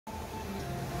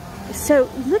So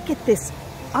look at this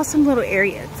awesome little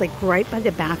area. It's like right by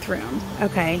the bathroom,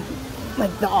 okay?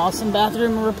 Like the awesome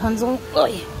bathroom of Rapunzel.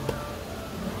 Oy.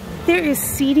 There is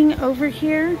seating over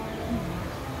here.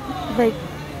 Like,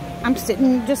 I'm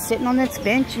just sitting on this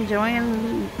bench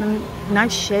enjoying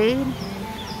nice shade.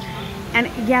 And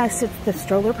yes, it's the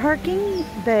stroller parking,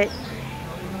 but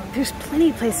there's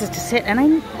plenty of places to sit.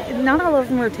 And not all of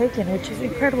them are taken, which is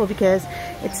incredible because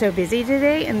it's so busy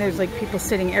today and there's like people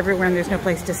sitting everywhere and there's no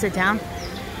place to sit down.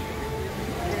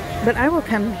 But I will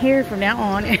come here from now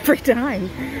on every time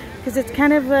because it's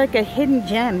kind of like a hidden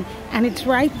gem and it's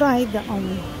right by the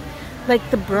like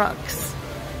the brooks.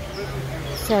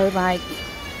 So like,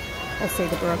 I say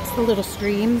the brooks, the little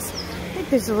streams. I think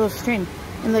there's a little stream.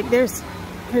 And look,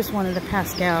 here's one of the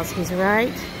Pascals. He's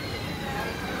right.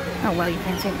 Oh, well, you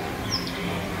can't see him.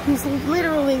 He's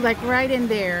literally like right in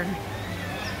there.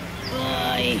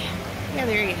 Oy. Yeah,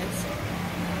 there he is.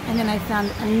 And then I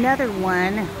found another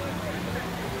one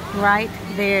right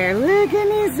there. Look,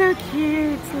 and he's so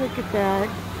cute. Look at that.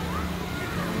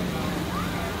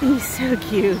 He's so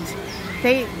cute.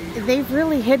 They've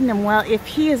really hidden him well. If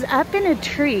he is up in a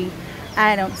tree,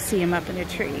 I don't see him up in a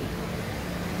tree.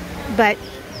 But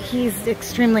he's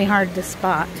extremely hard to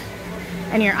spot.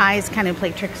 And your eyes kind of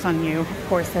play tricks on you. Of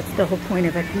course, that's the whole point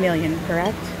of a chameleon,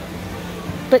 correct?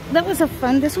 But this was a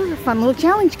fun little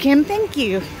challenge, Kim. Thank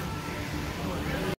you.